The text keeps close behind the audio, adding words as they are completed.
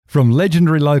From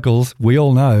legendary locals we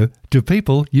all know to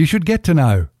people you should get to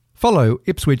know. Follow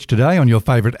Ipswich Today on your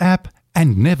favourite app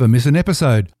and never miss an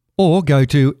episode. Or go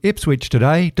to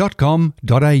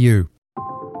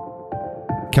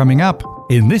ipswichtoday.com.au. Coming up,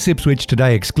 in this Ipswich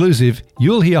Today exclusive,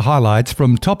 you'll hear highlights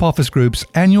from Top Office Group's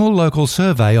annual local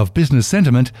survey of business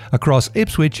sentiment across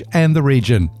Ipswich and the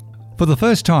region. For the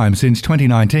first time since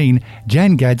 2019,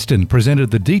 Jan Gadsden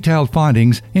presented the detailed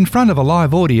findings in front of a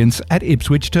live audience at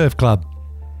Ipswich Turf Club.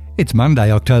 It's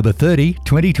Monday, October 30,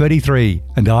 2023,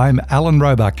 and I'm Alan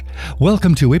Roebuck.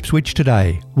 Welcome to Ipswich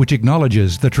Today, which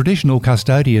acknowledges the traditional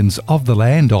custodians of the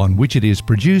land on which it is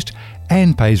produced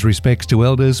and pays respects to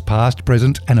elders past,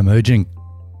 present and emerging.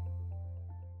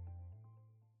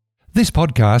 This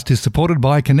podcast is supported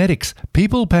by Kinetics,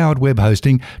 people-powered web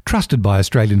hosting trusted by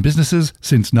Australian businesses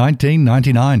since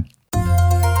 1999.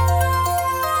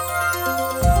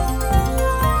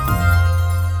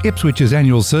 Ipswich's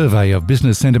annual survey of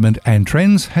business sentiment and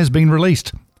trends has been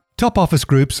released. Top Office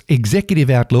Group's Executive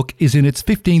Outlook is in its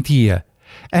 15th year.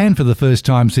 And for the first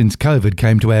time since COVID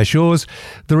came to our shores,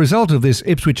 the result of this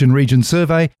Ipswich and Region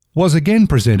survey was again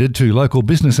presented to local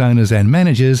business owners and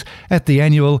managers at the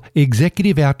annual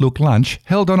Executive Outlook lunch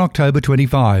held on October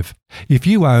 25. If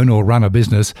you own or run a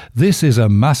business, this is a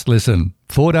must-listen.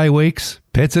 4-day weeks,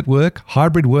 pets at work,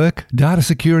 hybrid work, data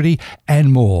security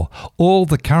and more. All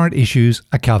the current issues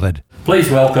are covered. Please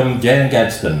welcome Jan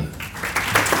Gadsden.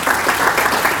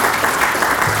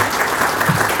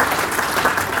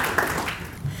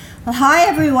 Well, hi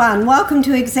everyone, welcome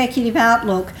to Executive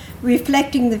Outlook,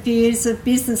 reflecting the views of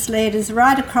business leaders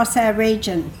right across our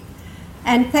region.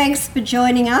 And thanks for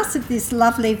joining us at this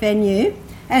lovely venue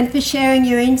and for sharing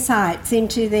your insights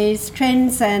into these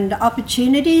trends and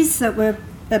opportunities that we're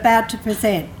about to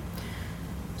present.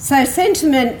 So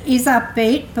sentiment is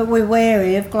upbeat, but we're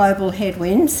wary of global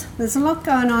headwinds. There's a lot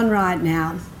going on right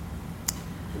now.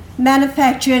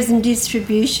 Manufacturers and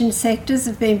distribution sectors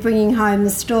have been bringing home the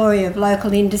story of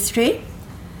local industry.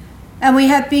 And we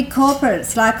have big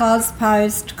corporates like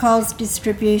AusPost, Coles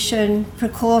Distribution,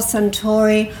 Procure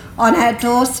Suntory on our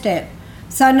doorstep.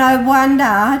 So no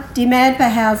wonder demand for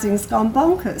housing's gone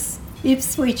bonkers.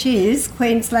 Ipswich is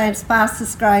Queensland's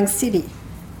fastest growing city.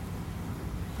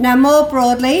 Now more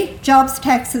broadly, jobs,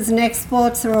 taxes and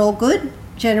exports are all good,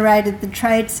 generated the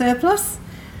trade surplus.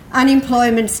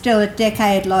 Unemployment still at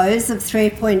decade lows of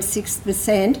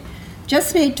 3.6%.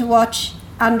 Just need to watch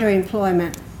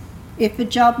underemployment. If the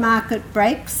job market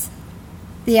breaks,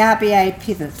 the RBA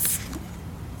pivots.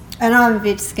 And I'm a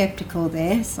bit sceptical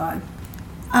there, so.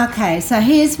 Okay, so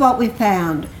here's what we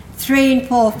found. 3 in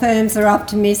 4 firms are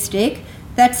optimistic.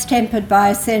 That's tempered by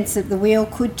a sense that the wheel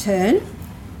could turn.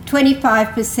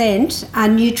 25% are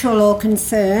neutral or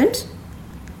concerned.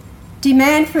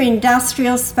 Demand for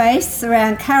industrial space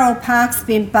around Carroll Park's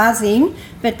been buzzing,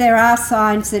 but there are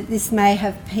signs that this may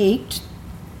have peaked.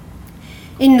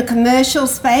 In the commercial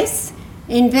space,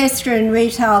 investor and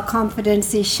retail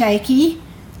confidence is shaky,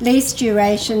 lease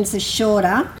durations are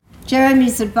shorter.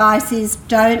 Jeremy's advice is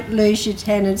don't lose your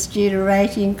tenants due to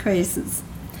rate increases.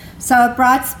 So a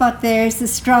bright spot there is the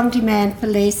strong demand for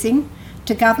leasing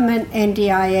to government,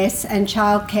 NDIS and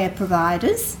childcare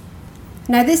providers.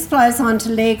 Now this flows on to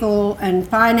legal and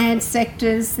finance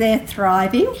sectors, they're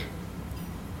thriving.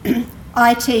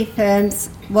 IT firms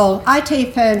are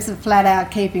flat out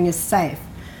keeping us safe.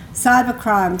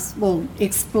 Cybercrimes,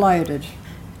 exploded.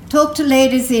 Talk to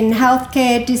leaders in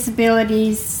healthcare,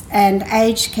 disabilities and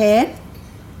aged care,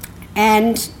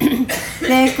 and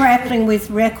they're grappling with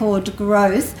record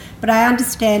growth, but I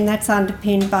understand that's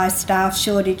underpinned by staff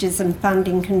shortages and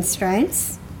funding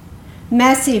constraints.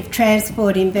 Massive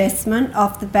transport investment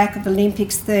off the back of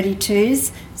Olympics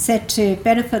 32s set to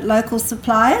benefit local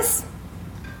suppliers.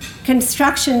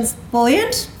 Construction's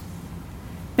buoyant,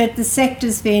 but the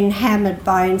sector's been hammered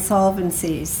by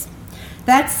insolvencies.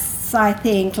 That's, I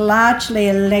think, largely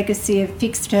a legacy of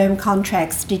fixed-term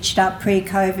contracts stitched up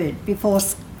pre-COVID before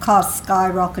costs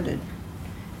skyrocketed.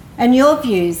 And your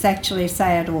views actually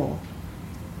say it all.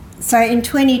 So in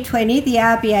 2020, the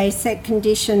RBA set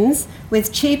conditions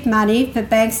with cheap money for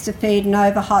banks to feed an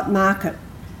over-hot market.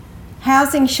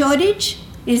 Housing shortage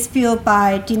is fueled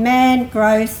by demand,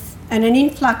 growth and an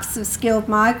influx of skilled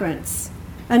migrants.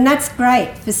 And that's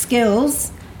great for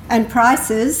skills and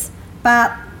prices,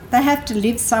 but they have to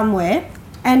live somewhere.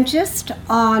 And just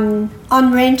on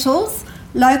rentals,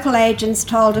 local agents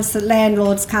told us that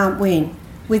landlords can't win,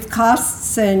 with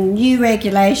costs and new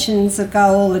regulations that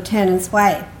go all the tenants'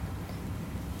 way.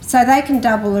 So they can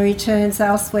double the returns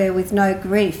elsewhere with no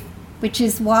grief, which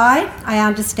is why I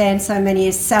understand so many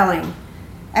are selling.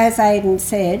 As Aidan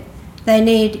said, They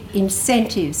need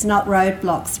incentives, not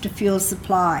roadblocks, to fuel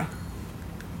supply.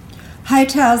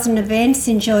 Hotels and events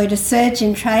enjoyed a surge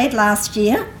in trade last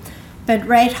year, but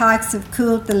rate hikes have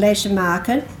cooled the leisure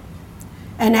market.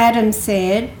 And Adam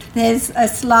said there's a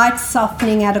slight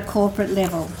softening at a corporate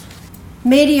level.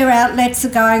 Media outlets are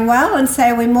going well and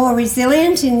say we're more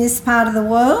resilient in this part of the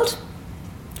world.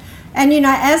 And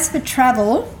as for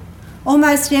travel,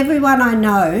 almost everyone I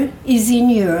know is in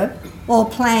Europe or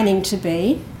planning to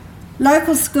be.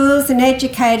 Local schools and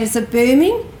educators are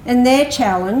booming, and their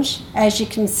challenge, as you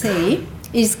can see,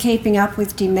 is keeping up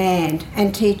with demand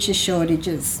and teacher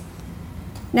shortages.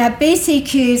 Now,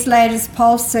 BCQ's latest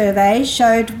pulse survey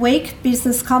showed weak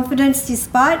business confidence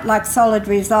despite solid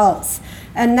results,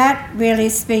 and that really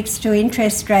speaks to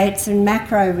interest rates and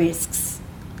macro risks.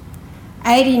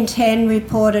 8 in 10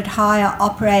 reported higher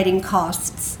operating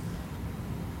costs.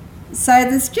 So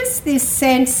there's just this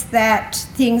sense that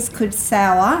things could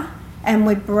sour, and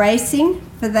we're bracing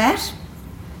for that.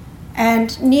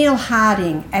 And Neil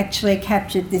Harding actually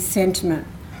captured this sentiment.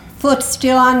 Foot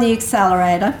still on the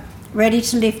accelerator, ready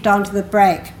to lift onto the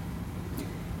brake.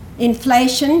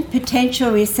 Inflation,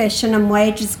 potential recession and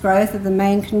wages growth are the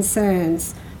main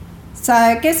concerns. So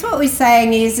I guess what we're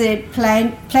saying is it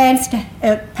pays to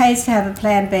have a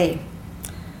plan B.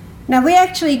 Now, we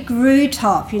actually grew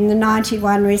top in the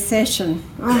 91 recession.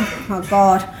 Oh my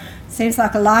God, seems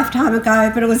like a lifetime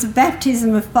ago, but it was a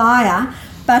baptism of fire.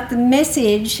 But the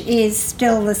message is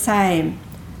still the same.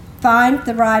 Find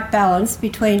the right balance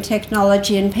between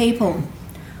technology and people.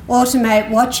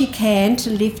 Automate what you can to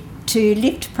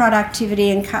lift productivity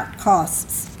and cut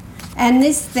costs. And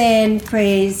this then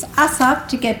frees us up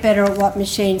to get better at what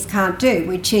machines can't do,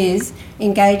 which is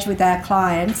engage with our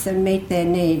clients and meet their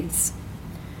needs.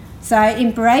 So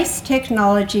embrace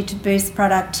technology to boost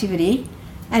productivity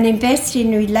and invest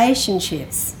in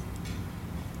relationships,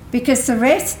 because the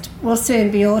rest will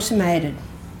soon be automated.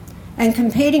 And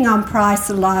competing on price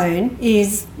alone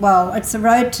is, it's a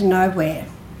road to nowhere.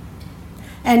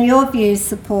 And your views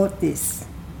support this.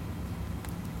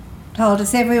 Told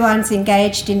us everyone's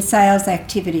engaged in sales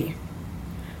activity.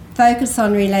 Focus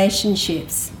on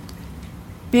relationships.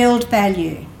 Build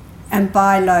value and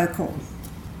buy local.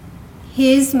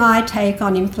 Here's my take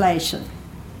on inflation.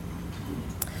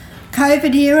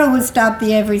 COVID era was dubbed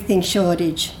the everything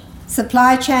shortage.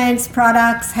 Supply chains,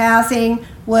 products, housing,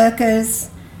 workers,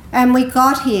 and we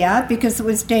got here because it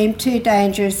was deemed too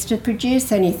dangerous to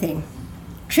produce anything.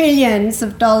 Trillions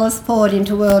of dollars poured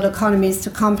into world economies to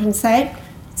compensate.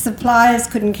 Suppliers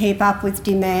couldn't keep up with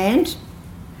demand.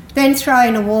 Then throw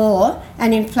in a war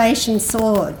and inflation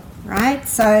soared, right?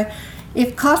 So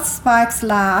if cost spikes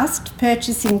last,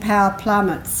 purchasing power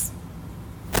plummets.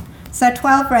 So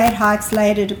 12 rate hikes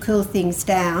later to cool things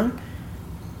down.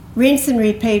 Rinse and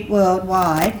repeat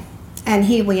worldwide, and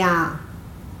here we are.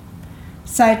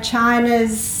 So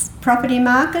China's property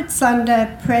market's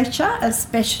under pressure,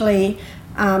 especially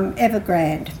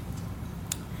Evergrande.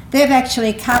 They've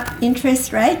actually cut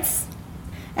interest rates,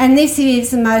 and this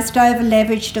is the most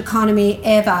over-leveraged economy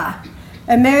ever.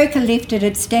 America lifted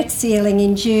its debt ceiling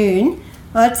in June.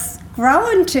 Well, it's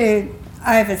grown to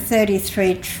over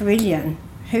 33 trillion.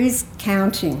 Who's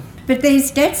counting? But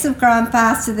these debts have grown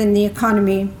faster than the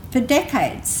economy for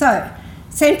decades. So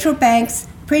central banks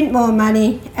print more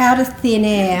money out of thin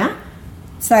air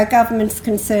so governments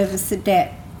can service the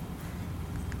debt.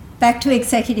 Back to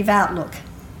executive outlook.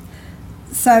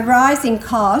 So rising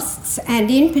costs, and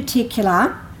in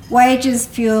particular wages,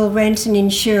 fuel, rent and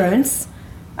insurance,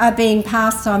 are being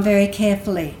passed on very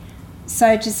carefully.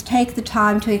 So just take the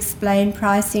time to explain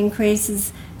price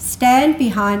increases, stand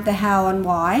behind the how and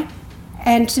why,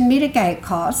 and to mitigate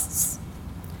costs.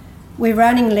 We're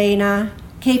running leaner,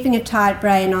 keeping a tight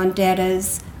rein on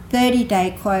debtors,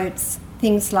 30-day quotes,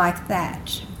 things like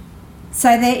that.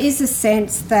 So there is a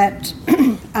sense that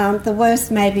the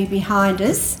worst may be behind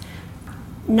us.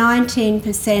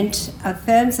 19% of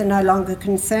firms are no longer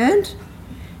concerned,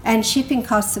 and shipping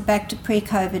costs are back to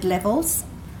pre-COVID levels.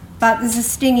 But there's a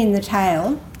sting in the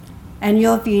tail, and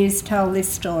your views tell this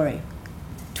story.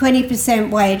 20%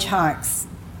 wage hikes,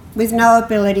 with no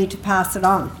ability to pass it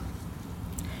on.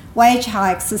 Wage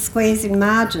hikes are squeezing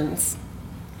margins.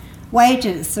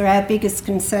 Wages are our biggest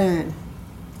concern.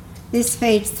 This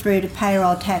feeds through to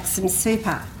payroll tax and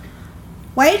super.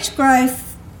 Wage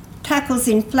growth tackles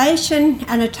inflation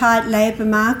and a tight labour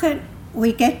market.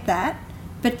 We get that,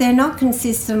 but they're not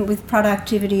consistent with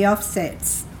productivity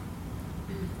offsets.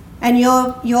 And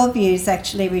your views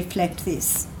actually reflect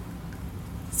this.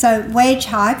 So wage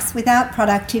hikes without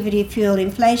productivity fuel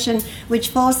inflation, which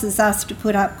forces us to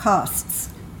put up costs.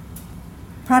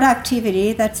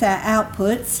 Productivity, that's our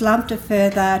output, slumped a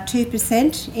further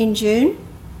 2% in June.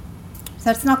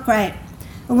 So it's not great.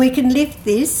 And we can lift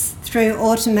this through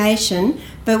automation,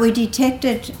 but we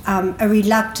detected a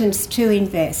reluctance to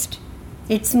invest.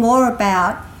 It's more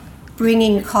about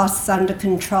bringing costs under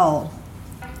control.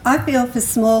 I feel for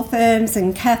small firms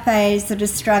and cafes that are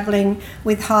struggling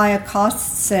with higher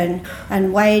costs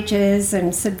and wages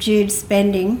and subdued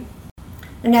spending.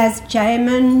 And as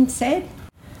Jamin said,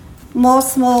 more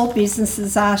small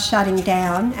businesses are shutting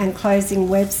down and closing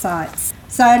websites.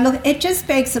 So look, it just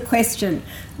begs the question,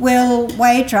 will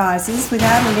wage rises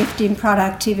without a lift in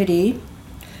productivity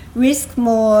risk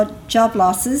more job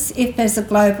losses if there's a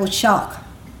global shock?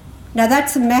 Now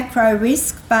that's a macro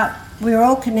risk, but we're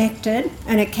all connected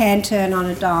and it can turn on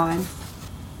a dime.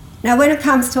 Now when it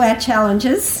comes to our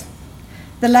challenges,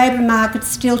 the labour market's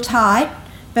still tight,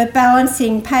 but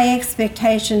balancing pay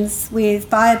expectations with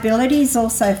viability is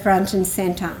also front and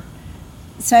centre.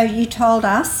 So you told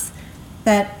us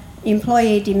that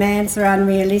employee demands are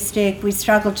unrealistic, we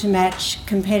struggle to match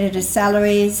competitor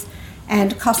salaries,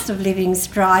 and cost of living's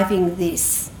driving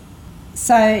this.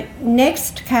 So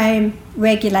next came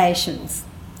regulations,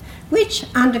 which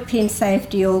underpin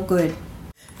safety all good.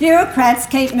 Bureaucrats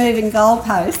keep moving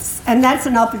goalposts, and that's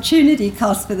an opportunity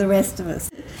cost for the rest of us.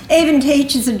 Even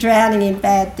teachers are drowning in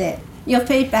bad debt. Your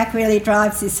feedback really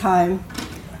drives this home,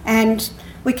 and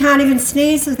we can't even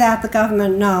sneeze without the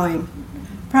government knowing.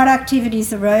 Productivity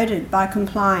is eroded by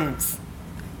compliance.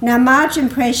 Now, margin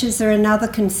pressures are another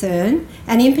concern,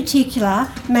 and in particular,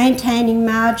 maintaining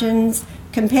margins,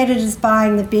 competitors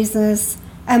buying the business,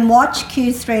 and watch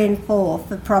Q3 and 4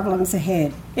 for problems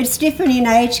ahead. It's different in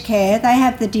aged care. They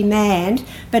have the demand,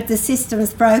 but the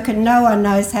system's broken, no one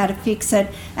knows how to fix it,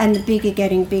 and the big are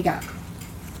getting bigger.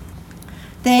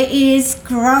 There is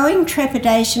growing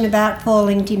trepidation about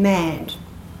falling demand.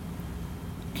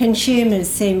 Consumers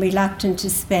seem reluctant to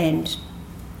spend.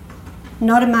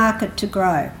 Not a market to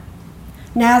grow.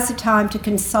 Now's the time to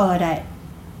consolidate.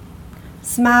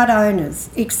 Smart owners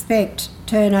expect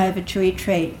turnover to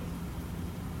retreat.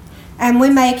 And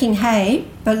we're making hay,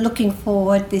 but looking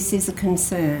forward, this is a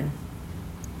concern.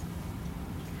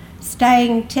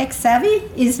 Staying tech savvy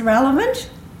is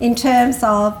relevant in terms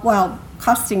of, well,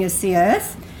 costing us the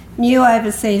earth. New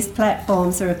overseas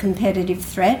platforms are a competitive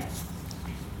threat.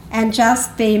 And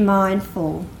just be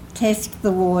mindful, test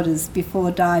the waters before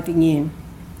diving in.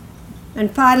 And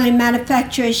finally,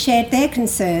 manufacturers shared their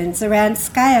concerns around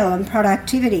scale and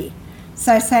productivity.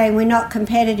 So saying we're not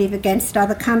competitive against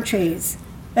other countries.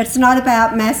 It's not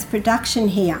about mass production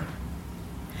here.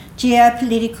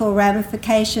 Geopolitical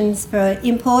ramifications for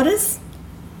importers,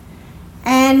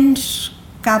 and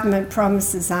government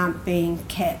promises aren't being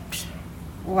kept.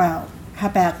 Well, how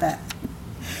about that?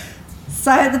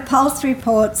 So the Pulse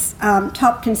report's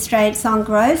top constraints on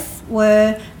growth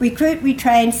were recruit,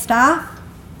 retrain staff,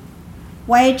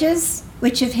 wages,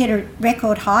 which have hit a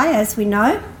record high, as we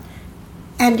know,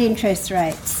 and interest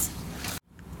rates.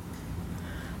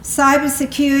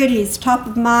 Cybersecurity is top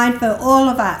of mind for all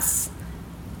of us.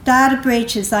 Data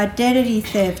breaches, identity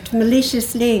theft,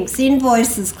 malicious links,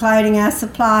 invoices cloning our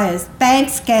suppliers, bank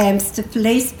scams to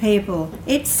police people.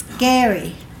 It's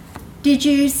scary. Did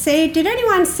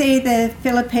anyone see the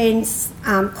Philippines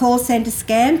call centre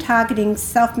scam targeting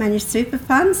self-managed super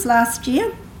funds last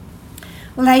year?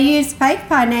 Well, they used fake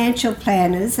financial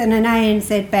planners and an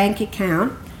ANZ bank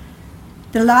account.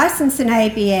 The licence and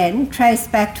ABN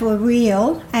traced back to a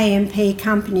real AMP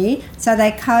company, so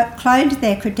they cloned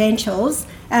their credentials,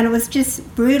 and it was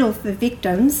just brutal for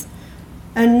victims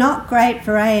and not great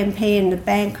for AMP and the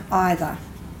bank either.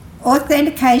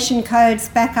 Authentication codes,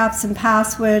 backups and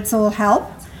passwords all help,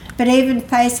 but even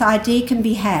Face ID can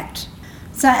be hacked.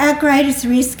 So our greatest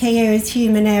risk here is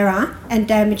human error and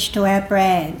damage to our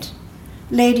brand.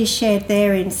 Leaders shared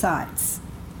their insights.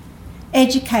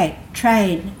 Educate,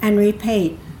 train and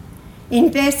repeat.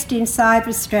 Invest in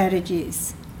cyber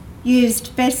strategies.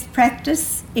 Used best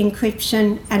practice,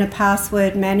 encryption and a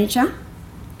password manager.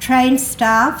 Train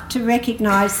staff to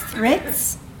recognise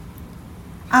threats.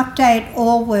 Update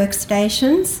all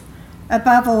workstations,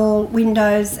 above all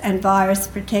Windows and virus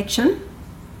protection.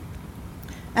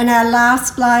 And our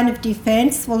last line of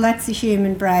defence, well, that's the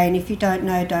human brain. If you don't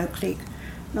know, don't click.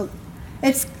 Look,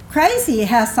 it's crazy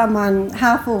how someone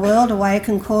half a world away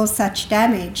can cause such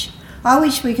damage. I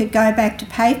wish we could go back to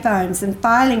payphones and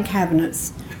filing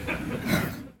cabinets.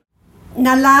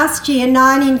 Now, last year,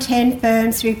 9 in 10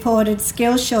 firms reported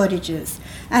skill shortages,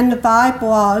 and the vibe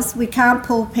was, we can't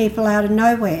pull people out of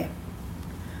nowhere.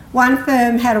 One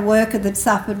firm had a worker that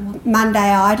suffered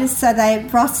Monday-itis, so they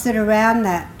rostered around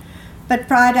that. but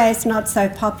Friday's not so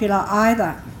popular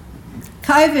either.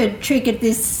 COVID triggered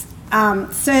this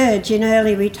surge in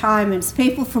early retirements.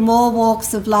 People from all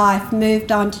walks of life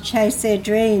moved on to chase their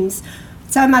dreams.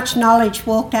 So much knowledge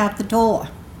walked out the door.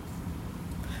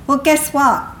 Well, guess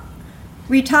what?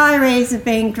 Retirees are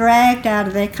being dragged out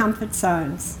of their comfort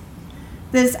zones.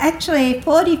 There's actually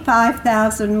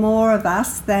 45,000 more of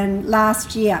us than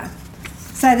last year.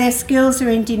 So their skills are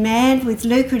in demand with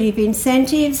lucrative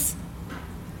incentives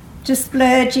to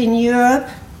splurge in Europe,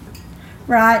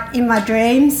 right, in my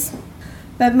dreams.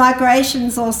 But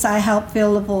migrations also help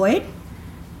fill the void.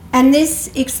 And this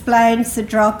explains the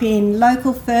drop in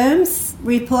local firms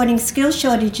reporting skill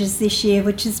shortages this year,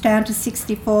 which is down to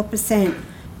 64%.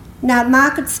 Now, the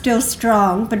market's still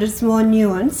strong, but it's more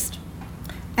nuanced.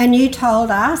 And you told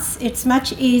us it's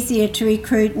much easier to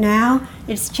recruit now.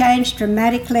 It's changed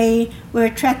dramatically. We're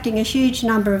attracting a huge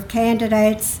number of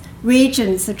candidates,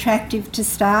 regions attractive to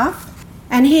staff.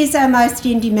 And here's our most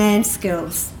in-demand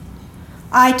skills.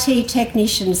 IT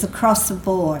technicians across the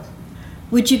board.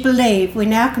 Would you believe we're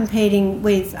now competing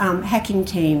with hacking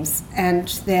teams, and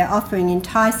they're offering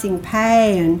enticing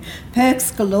pay and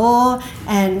perks galore,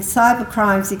 and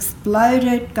cybercrime's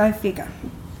exploded, go figure.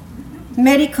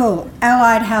 Medical,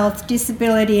 allied health,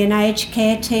 disability and aged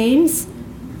care teams.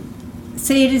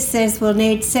 CEDAS says we'll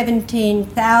need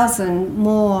 17,000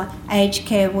 more aged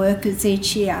care workers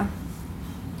each year.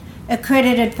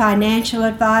 Accredited financial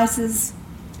advisors,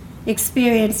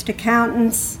 experienced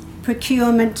accountants,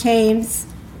 procurement teams,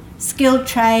 skilled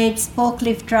trades,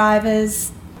 forklift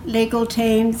drivers, legal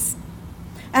teams.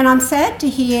 And I'm sad to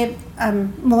hear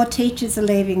more teachers are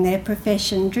leaving their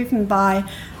profession, driven by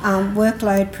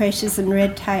workload pressures and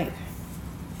red tape.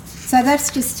 So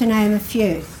that's just to name a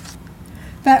few.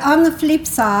 But on the flip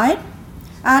side,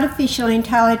 artificial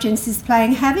intelligence is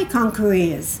playing havoc on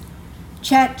careers.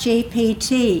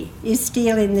 ChatGPT is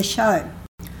stealing the show.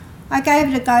 I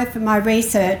gave it a go for my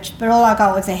research, but all I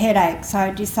got was a headache, so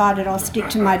I decided I'll stick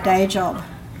to my day job.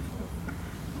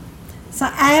 So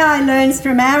AI learns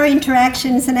from our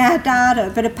interactions and our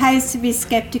data, but it pays to be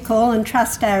sceptical and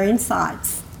trust our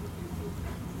insights.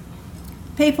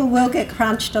 People will get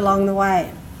crunched along the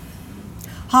way.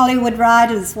 Hollywood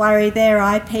writers worry their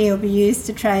IP will be used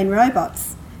to train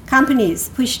robots. Companies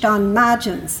pushed on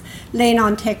margins lean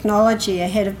on technology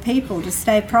ahead of people to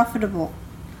stay profitable.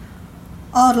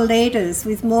 Older leaders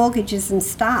with mortgages and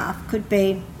staff could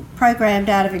be programmed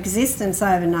out of existence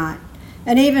overnight.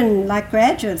 And even like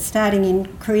graduates starting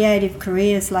in creative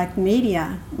careers like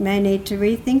media may need to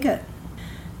rethink it.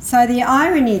 So the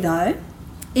irony, though,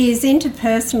 is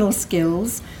interpersonal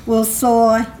skills will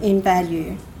soar in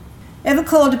value. Ever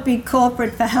called a big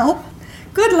corporate for help?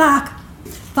 Good luck.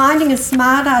 Finding a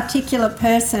smart, articulate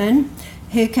person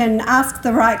who can ask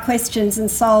the right questions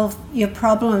and solve your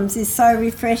problems is so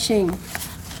refreshing.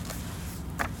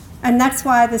 And that's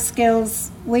why the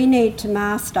skills we need to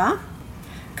master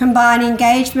combine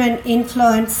engagement,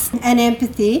 influence and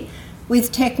empathy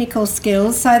with technical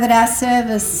skills so that our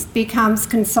service becomes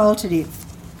consultative.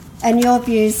 And your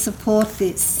views support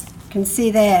this. You can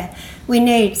see there. We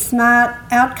need smart,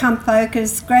 outcome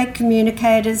focus, great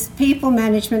communicators, people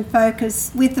management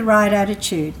focus with the right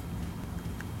attitude.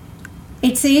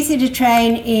 It's easy to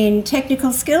train in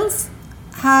technical skills,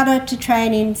 harder to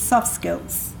train in soft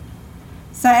skills.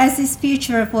 So as this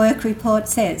Future of Work report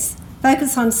says,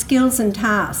 focus on skills and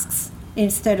tasks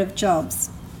instead of jobs.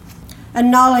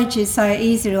 And knowledge is so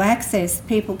easy to access,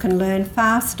 people can learn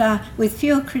faster with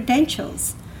fewer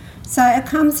credentials. So it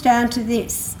comes down to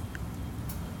this.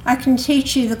 I can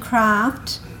teach you the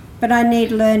craft, but I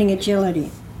need learning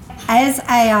agility. As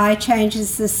AI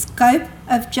changes the scope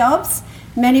of jobs,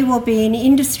 many will be in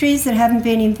industries that haven't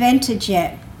been invented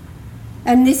yet.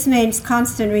 And this means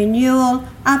constant renewal,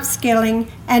 upskilling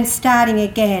and starting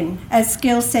again as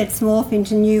skill sets morph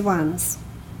into new ones.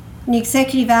 In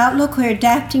Executive Outlook, we're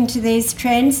adapting to these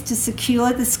trends to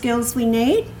secure the skills we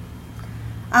need.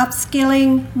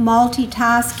 Upskilling,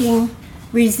 multitasking,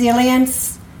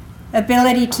 resilience,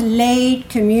 ability to lead,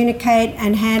 communicate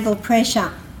and handle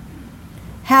pressure.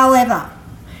 However,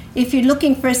 if you're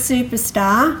looking for a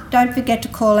superstar, don't forget to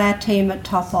call our team at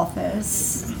Top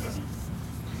Office.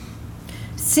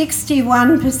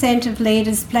 61% of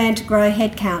leaders plan to grow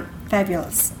headcount.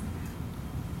 Fabulous.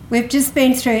 We've just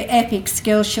been through epic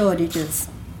skill shortages.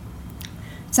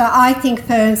 So I think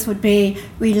firms would be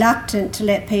reluctant to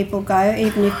let people go,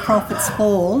 even if profits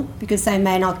fall, because they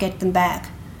may not get them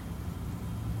back.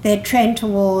 They'd trend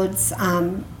towards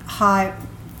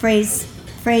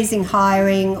freezing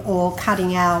hiring or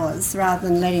cutting hours rather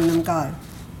than letting them go.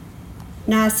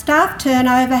 Now, staff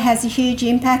turnover has a huge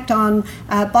impact on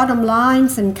bottom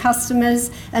lines and customers,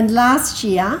 and last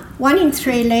year, 1 in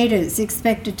 3 leaders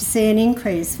expected to see an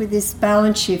increase with this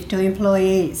balance shift to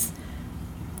employees.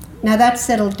 Now, that's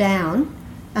settled down,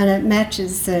 and it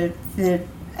matches the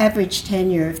average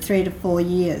tenure of 3 to 4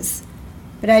 years.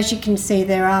 But as you can see,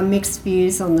 there are mixed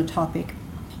views on the topic.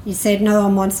 You said no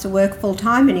one wants to work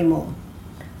full-time anymore.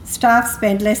 Staff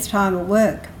spend less time at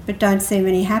work, but don't seem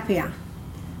any happier.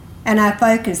 And our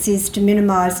focus is to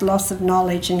minimise loss of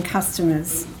knowledge and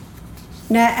customers.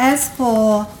 Now, as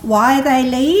for why they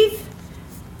leave,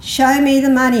 show me the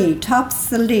money tops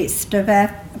the list of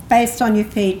based on your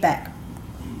feedback.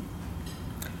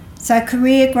 So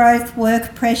career growth,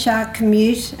 work pressure,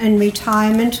 commute and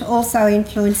retirement also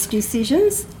influence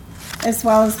decisions, as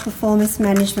well as performance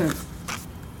management.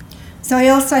 So we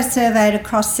also surveyed a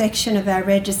cross-section of our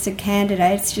registered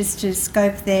candidates just to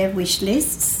scope their wish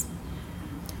lists.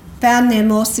 Found they're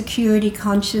more security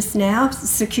conscious now,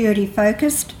 security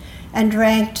focused, and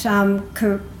ranked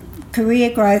career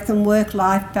growth and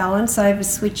work-life balance over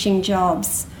switching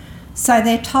jobs. So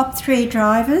their top 3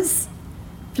 drivers: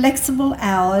 flexible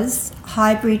hours,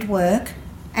 hybrid work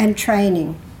and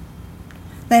training.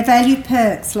 They value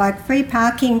perks like free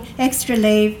parking, extra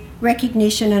leave,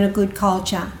 recognition and a good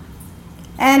culture.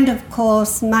 And of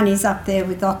course, money's up there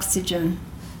with oxygen.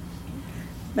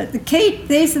 But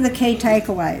these are the key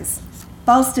takeaways: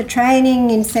 bolster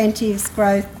training, incentives,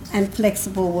 growth and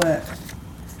flexible work.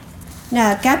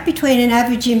 Now, gap between an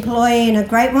average employee and a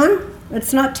great one,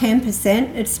 it's not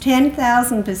 10%, it's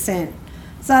 10,000%.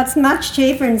 So it's much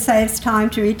cheaper and saves time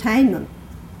to retain them.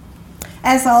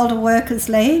 As older workers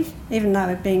leave, even though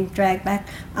we're being dragged back,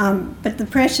 but the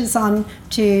pressure's on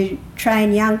to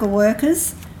train younger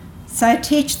workers. So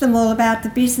teach them all about the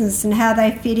business and how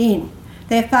they fit in.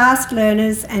 They're fast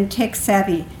learners and tech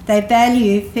savvy. They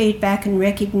value feedback and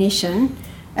recognition.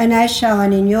 And as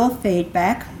shown in your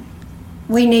feedback,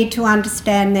 we need to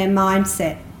understand their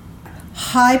mindset.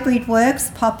 Hybrid work's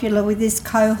popular with this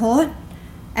cohort,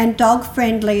 and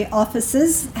dog-friendly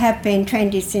offices have been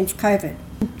trendy since COVID.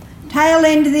 Tail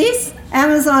end of this,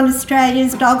 Amazon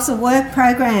Australia's Dogs at Work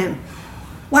program.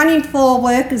 1 in 4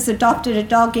 workers adopted a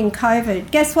dog in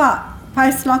COVID. Guess what?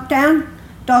 Post-lockdown,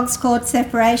 dogs caught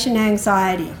separation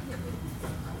anxiety.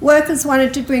 Workers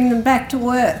wanted to bring them back to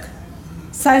work.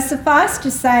 So suffice to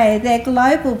say, their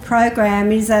global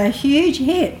program is a huge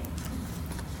hit.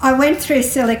 I went through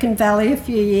Silicon Valley a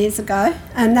few years ago,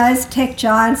 and those tech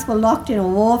giants were locked in a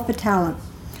war for talent.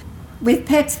 With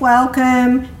pets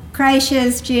welcome,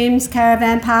 creches, gyms,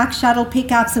 caravan parks, shuttle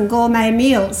pickups and gourmet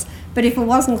meals. But if it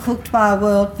wasn't cooked by a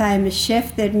world-famous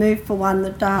chef, they'd move for one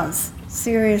that does.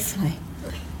 Seriously.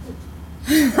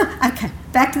 Okay,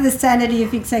 back to the sanity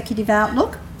of executive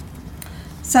outlook.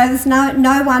 So there's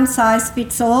no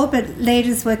one-size-fits-all, but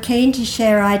leaders were keen to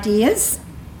share ideas.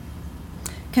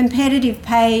 Competitive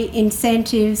pay,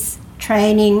 incentives,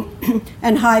 training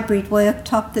and hybrid work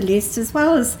topped the list, as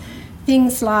well as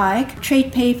things like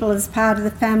treat people as part of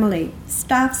the family,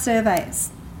 staff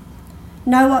surveys.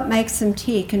 Know what makes them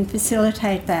tick and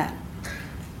facilitate that.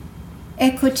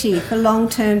 Equity for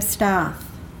long-term staff.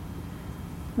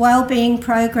 Wellbeing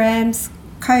programs,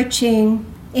 coaching,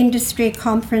 industry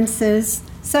conferences,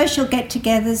 social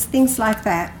get-togethers, things like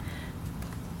that.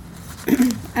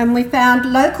 And we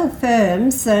found local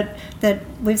firms that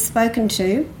we've spoken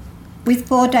to with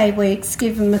 4-day weeks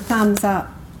give them a thumbs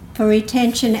up for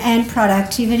retention and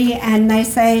productivity, and they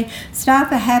say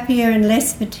staff are happier and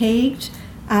less fatigued,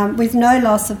 with no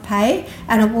loss of pay,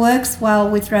 and it works well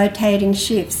with rotating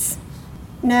shifts.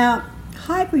 Now,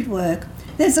 hybrid work.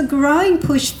 There's a growing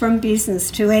push from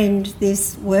business to end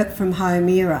this work from home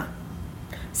era.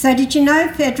 So did you know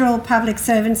federal public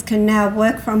servants can now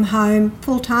work from home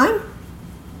full-time?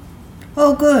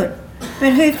 All good,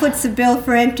 but who puts the bill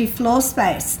for empty floor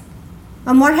space?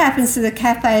 And what happens to the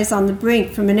cafes on the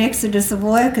brink from an exodus of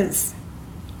workers?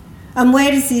 And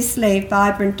where does this leave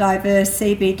vibrant, diverse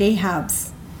CBD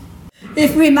hubs?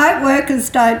 If remote workers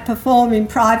don't perform in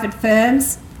private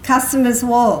firms, customers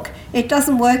walk. It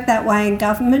doesn't work that way in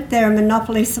government. They're a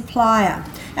monopoly supplier.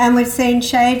 And we've seen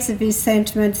shades of this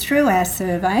sentiment through our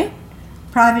survey.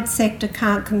 Private sector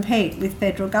can't compete with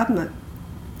federal government.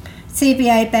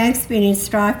 CBA Bank's been in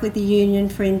strife with the union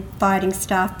for inviting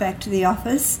staff back to the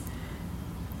office.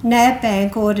 NAB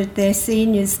Bank ordered their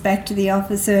seniors back to the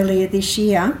office earlier this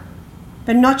year,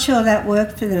 but not sure that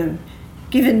worked for them,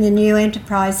 given the new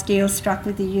enterprise deal struck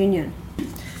with the union.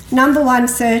 Number 1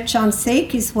 search on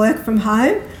Seek is work from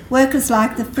home. Workers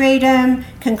like the freedom,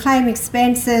 can claim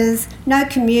expenses, no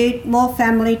commute, more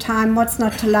family time, what's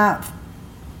not to love?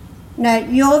 Now,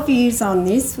 your views on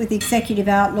this with Executive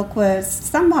Outlook were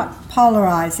somewhat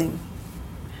polarising.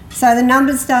 So the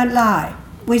numbers don't lie.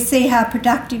 We see how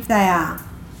productive they are.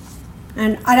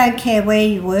 And I don't care where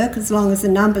you work as long as the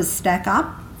numbers stack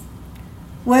up.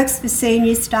 Works for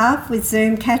senior staff with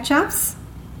Zoom catch-ups.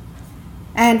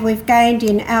 And we've gained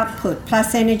in output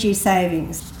plus energy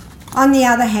savings. On the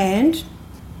other hand,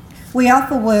 we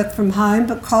offer work from home,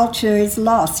 but culture is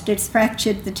lost. It's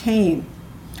fractured the team.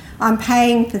 I'm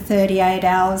paying for 38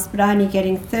 hours, but only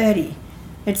getting 30.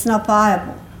 It's not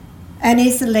viable. And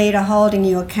is the leader holding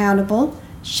you accountable?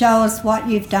 Show us what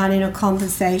you've done in a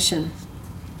conversation.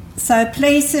 So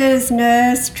policers,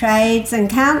 nurse, trades and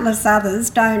countless others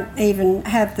don't even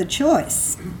have the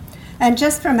choice. And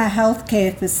just from a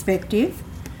healthcare perspective,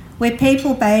 we're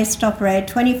people-based, operate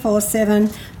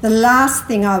 24/7. The last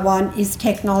thing I want is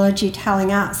technology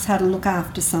telling us how to look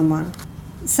after someone.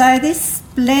 So this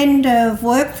blend of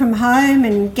work from home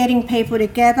and getting people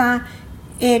together,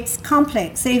 it's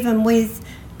complex, even with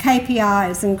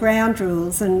KPIs and ground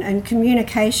rules and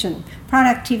communication.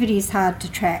 Productivity is hard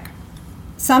to track.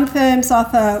 Some firms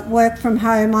offer work from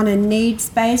home on a needs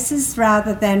basis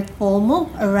rather than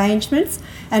formal arrangements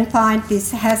and find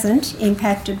this hasn't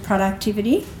impacted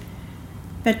productivity.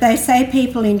 But they say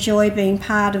people enjoy being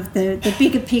part of the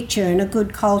bigger picture and a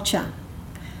good culture.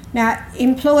 Now,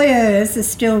 employers are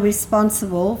still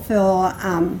responsible for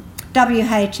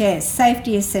WHS,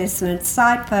 safety assessments,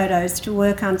 site photos to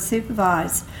work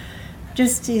unsupervised.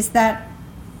 Just is that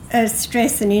a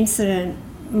stress and incident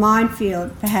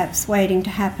minefield perhaps waiting to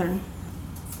happen?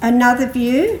 Another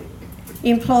view,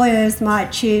 employers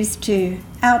might choose to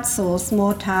outsource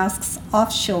more tasks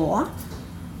offshore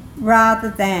rather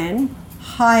than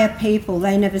hire people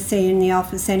they never see in the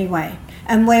office anyway.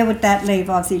 And where would that leave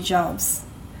Aussie jobs?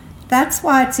 That's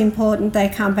why it's important they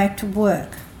come back to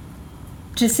work.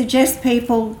 To suggest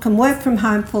people can work from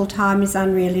home full-time is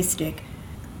unrealistic.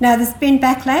 Now, there's been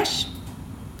backlash,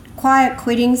 quiet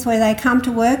quittings where they come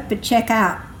to work but check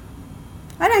out.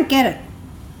 I don't get it.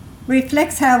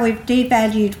 Reflects how we've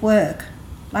devalued work.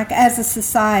 Like as a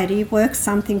society, work's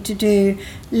something to do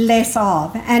less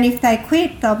of. And if they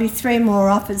quit, there'll be 3 more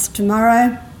offers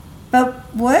tomorrow.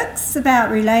 But work's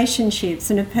about relationships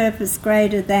and a purpose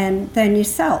greater than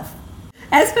yourself.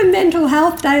 As for mental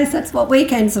health days, that's what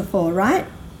weekends are for, right?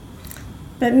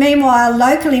 But meanwhile,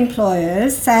 local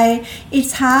employers say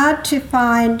it's hard to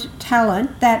find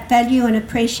talent that value and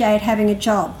appreciate having a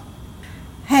job.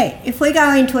 Hey, if we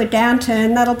go into a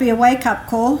downturn, that'll be a wake-up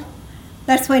call.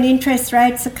 That's when interest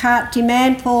rates are cut,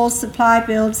 demand falls, supply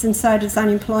builds, and so does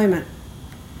unemployment.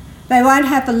 They won't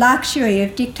have the luxury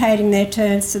of dictating their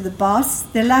terms to the boss.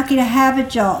 They're lucky to have a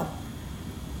job.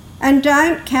 And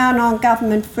don't count on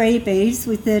government freebies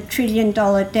with the $1 trillion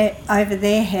debt over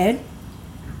their head.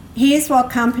 Here's what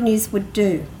companies would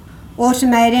do.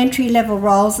 Automate entry-level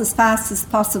roles as fast as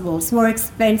possible. It's more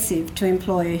expensive to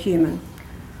employ a human.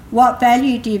 What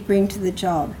value do you bring to the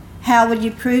job? How will you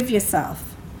prove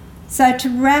yourself? So to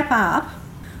wrap up,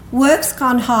 work's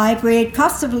gone hybrid,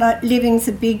 cost of living's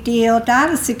a big deal,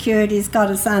 data security's got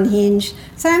us unhinged,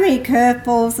 so many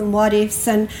curveballs and what-ifs,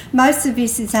 and most of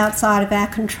this is outside of our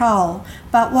control.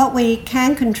 But what we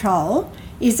can control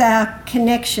is our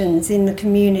connections in the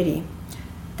community.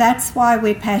 That's why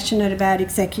we're passionate about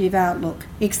Executive Outlook,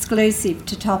 exclusive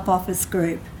to Top Office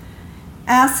Group.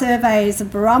 Our survey is a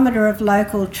barometer of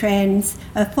local trends,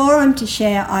 a forum to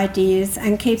share ideas,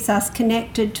 and keeps us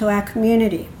connected to our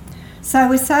community. So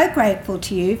we're so grateful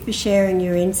to you for sharing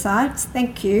your insights.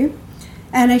 Thank you.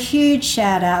 And a huge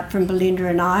shout out from Belinda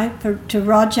and I to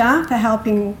Roger for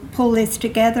helping pull this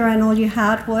together and all your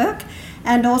hard work,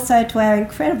 and also to our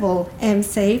incredible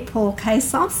MC, Paul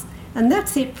Kasos. And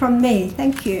that's it from me.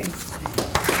 Thank you.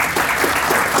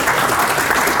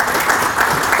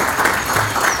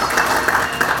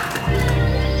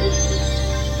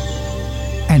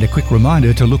 And a quick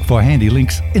reminder to look for handy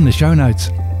links in the show notes.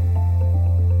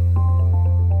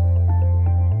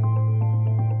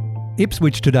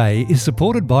 Ipswich Today is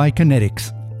supported by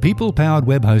Kinetics, people-powered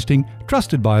web hosting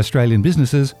trusted by Australian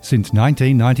businesses since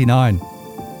 1999.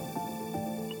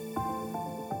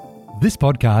 This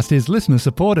podcast is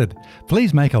listener-supported.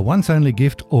 Please make a once-only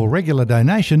gift or regular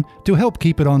donation to help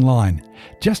keep it online.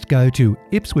 Just go to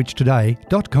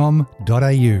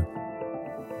ipswichtoday.com.au.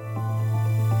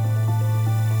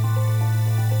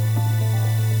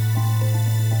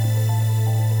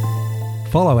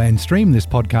 Follow and stream this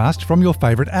podcast from your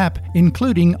favourite app,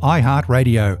 including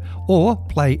iHeartRadio, or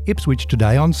play Ipswich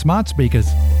Today on smart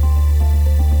speakers.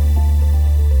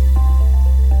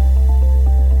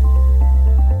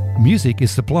 Music is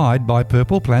supplied by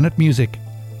Purple Planet Music.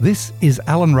 This is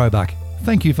Alan Roebuck.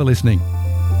 Thank you for listening.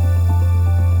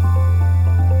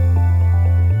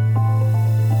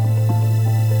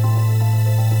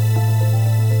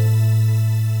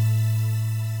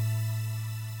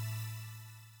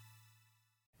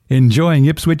 Enjoying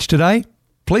Ipswich today?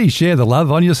 Please share the love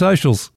on your socials.